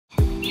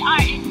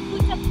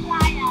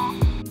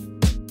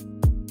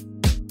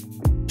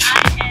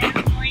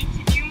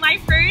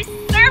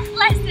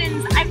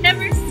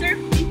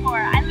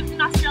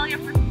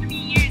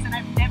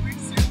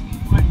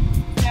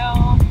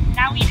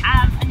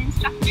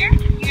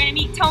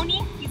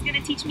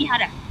teach me how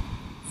to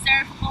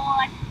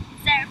surfboard.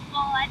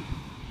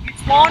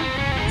 It's one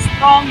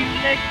strong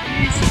leg,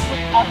 please put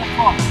out the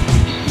front.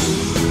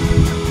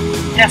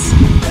 Yes,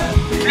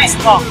 very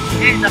strong.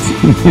 Okay, that's it.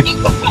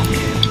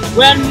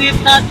 When we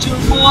touch your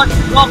board,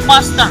 go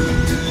faster.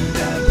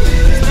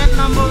 Step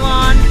number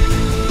 1,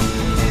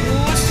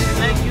 push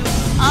leg you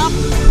up.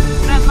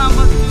 Step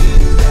number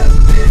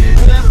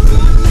 2, left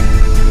foot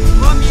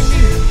from your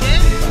knee. Okay,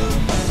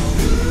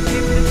 keep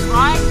it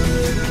right.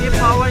 Keep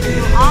forward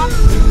your arm.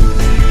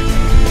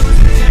 Push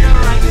together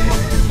right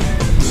foot.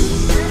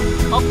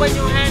 Open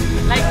your hand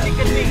like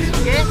chicken wings.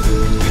 Okay,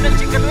 even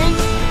chicken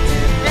wings.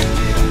 Okay.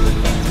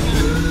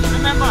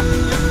 Remember,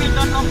 your feet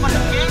don't open.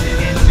 Okay,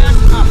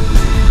 just up.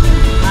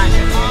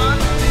 Nice. On.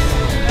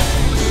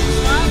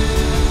 Right.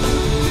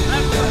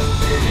 Left foot.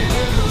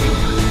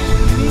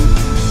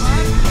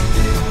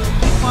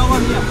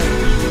 Forward here.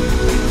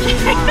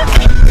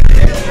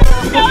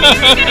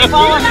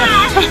 Forward here.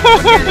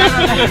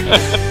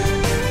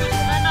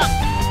 Stand up.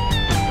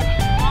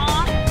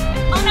 On.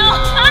 Oh no!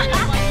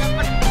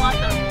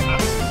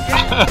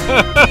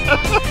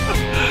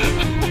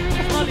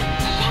 Slowly.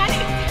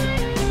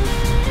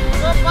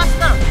 Go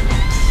faster.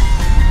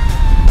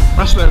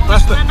 Faster.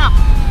 Stand up.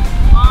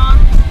 1,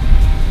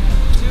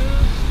 2,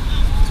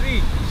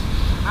 3.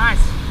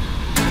 Nice.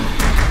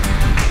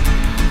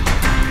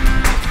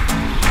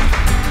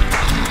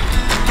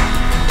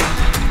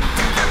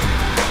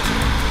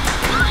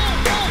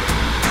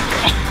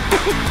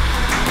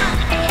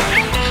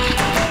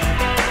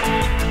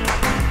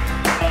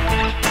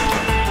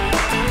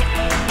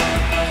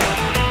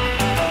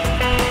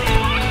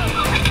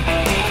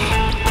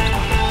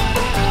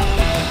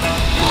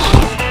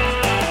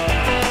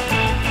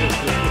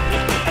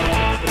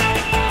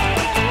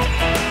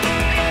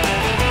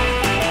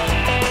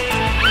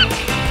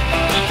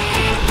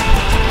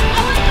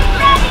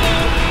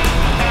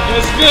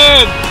 That's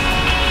good.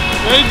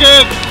 Very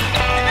good.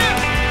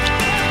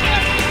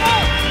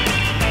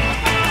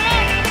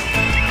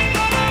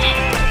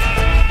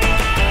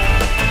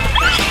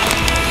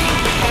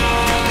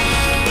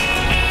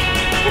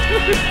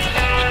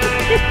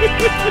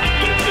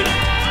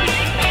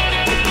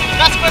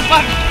 That's my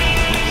fun.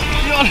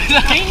 You all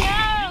right?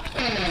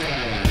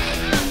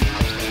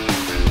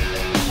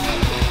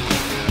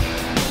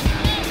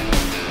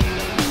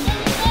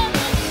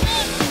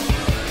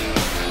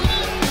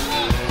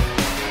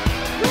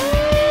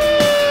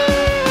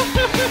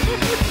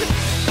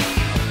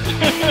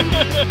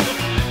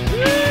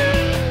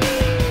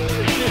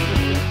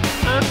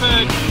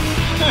 Perfect.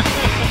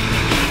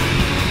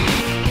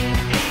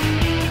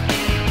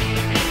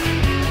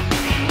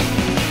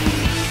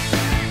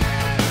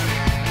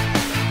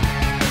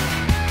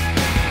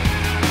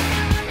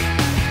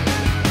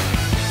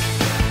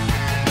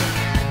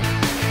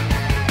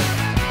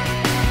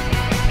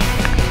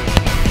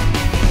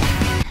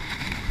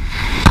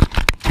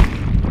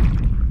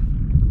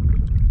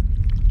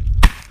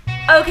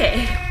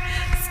 Okay,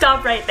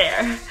 stop right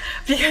there,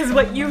 because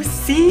what you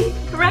see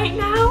right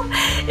now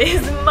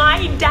is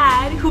my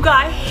dad who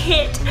got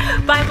hit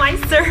by my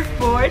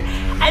surfboard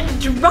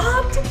and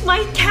dropped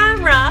my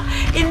camera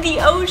in the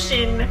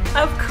ocean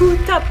of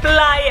Kuta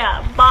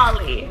Beach,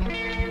 Bali.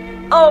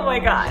 Oh my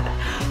god.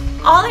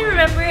 All I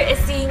remember is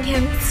seeing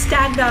him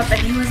stand up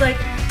and he was like,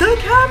 "The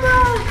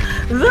camera!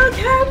 The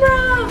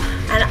camera!"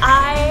 And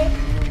I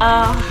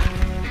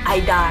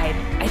died.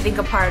 I think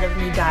a part of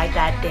me died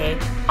that day.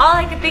 All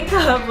I could think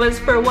of was,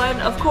 for one,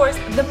 of course,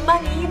 the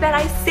money that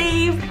I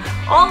saved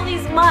all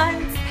these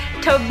months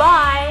to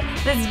buy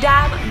this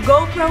damn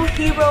GoPro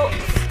Hero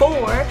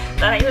 4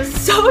 that I was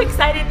so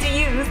excited to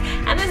use.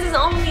 And this is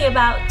only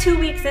about 2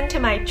 weeks into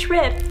my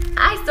trip.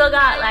 I still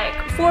got like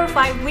 4 or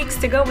 5 weeks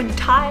to go in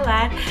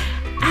Thailand.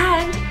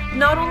 And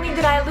not only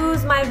did I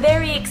lose my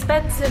very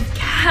expensive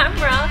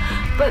camera,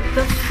 but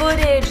the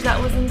footage that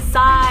was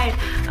inside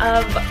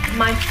of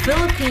my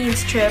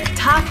Philippines trip,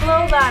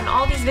 Tacloban, and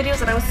all these videos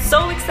that I was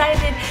so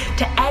excited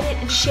to edit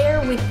and share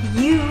with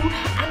you,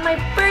 and my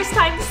first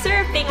time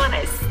surfing when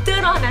I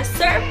stood on a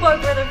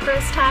surfboard for the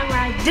first time where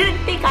I didn't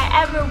think I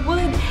ever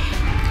would.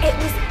 It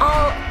was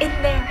all in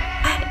there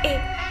and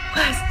it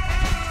was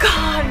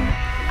gone.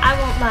 I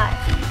won't lie,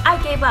 I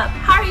gave up.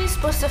 How are you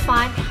supposed to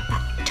find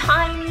that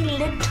tiny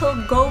little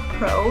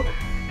GoPro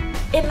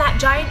in that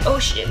giant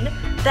ocean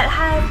that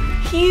had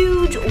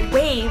huge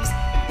waves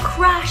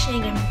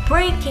crashing and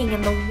breaking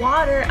in the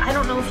water? I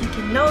don't know if you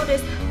can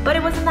notice, but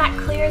it wasn't that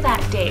clear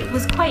that day. It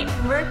was quite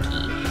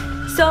murky.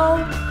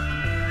 So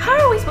how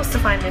are we supposed to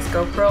find this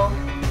GoPro?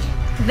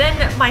 Then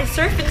my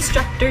surf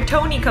instructor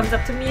Tony comes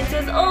up to me and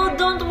says, "Oh,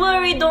 don't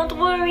worry,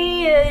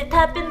 it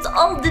happens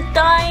all the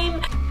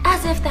time."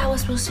 As if that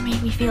was supposed to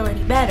make me feel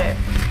any better.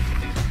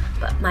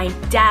 But my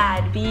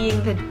dad,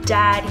 being the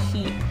dad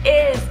he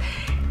is,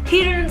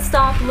 he didn't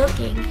stop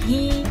looking.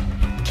 He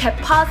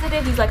kept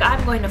positive. He's like,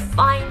 "I'm going to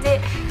find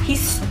it." He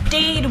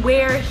stayed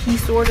where he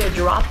sort of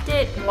dropped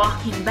it,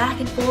 walking back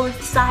and forth,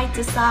 side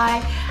to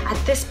side. At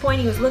this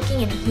point, he was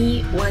looking and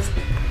he was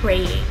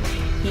praying.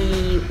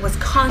 He was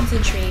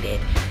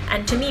concentrated.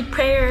 And to me,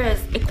 prayer is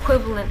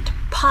equivalent to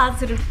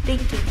positive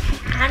thinking,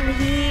 and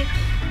he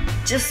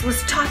just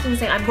was talking,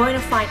 saying, I'm going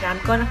to find it, I'm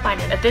going to find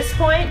it. At this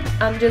point,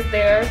 I'm just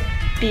there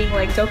being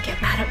like, don't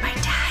get mad at my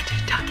dad,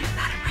 don't get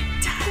mad at my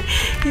dad.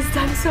 He's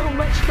done so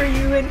much for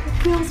you and he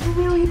feels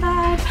really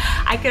bad.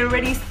 I could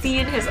already see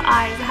in his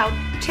eyes how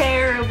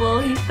terrible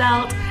he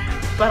felt,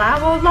 but I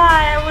won't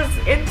lie, I was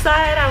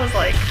inside, I was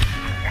like...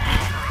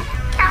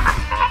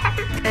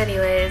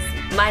 Anyways,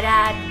 my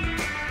dad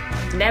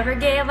never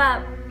gave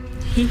up.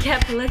 He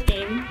kept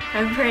looking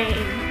and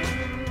praying.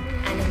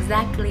 And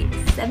exactly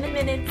 7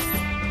 minutes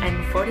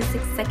and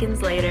 46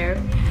 seconds later,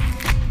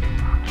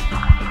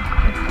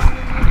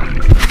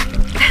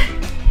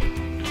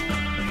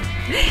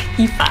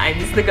 he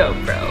finds the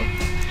GoPro.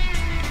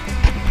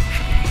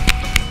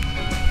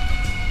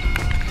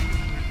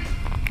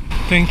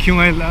 Thank you,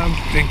 my love.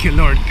 Thank you,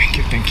 Lord. Thank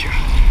you, thank you.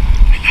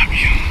 I love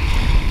you.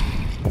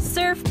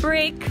 Surf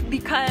break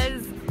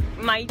because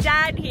my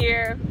dad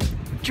here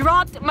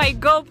dropped my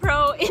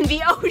GoPro in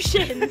the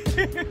ocean.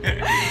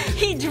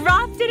 He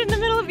dropped it in the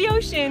middle of the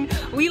ocean.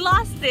 We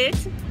lost it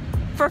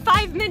for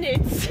 5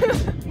 minutes.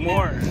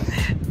 More.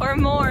 Or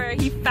more.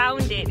 He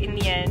found it in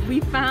the end.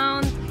 We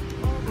found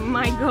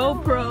my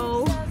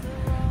GoPro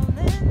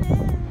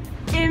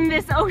in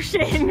this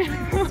ocean.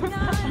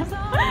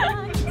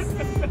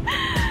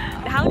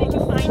 How did you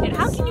find it?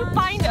 How can you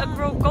find a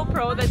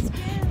GoPro that's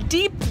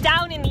deep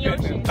down in the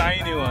ocean?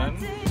 Tiny one.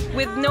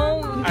 With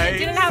no, it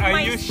didn't have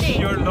my I used stick.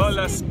 your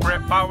Lola's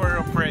power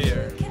of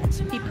prayer.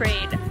 He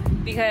prayed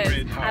because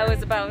Prayed hard. I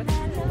was about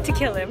to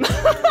kill him.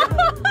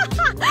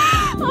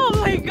 Oh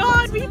my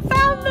god, we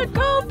found the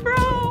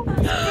GoPro!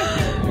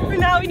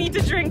 Now we need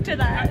to drink to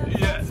that.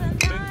 Yes.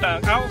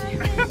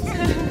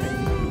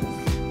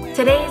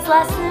 Today's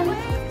lesson,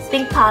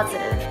 think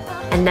positive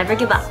and never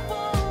give up.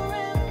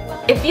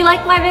 If you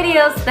like my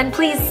videos, then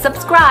please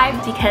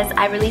subscribe because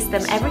I release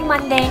them every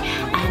Monday,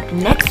 and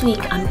next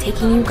week I'm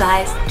taking you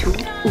guys to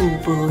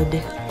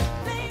Ubud.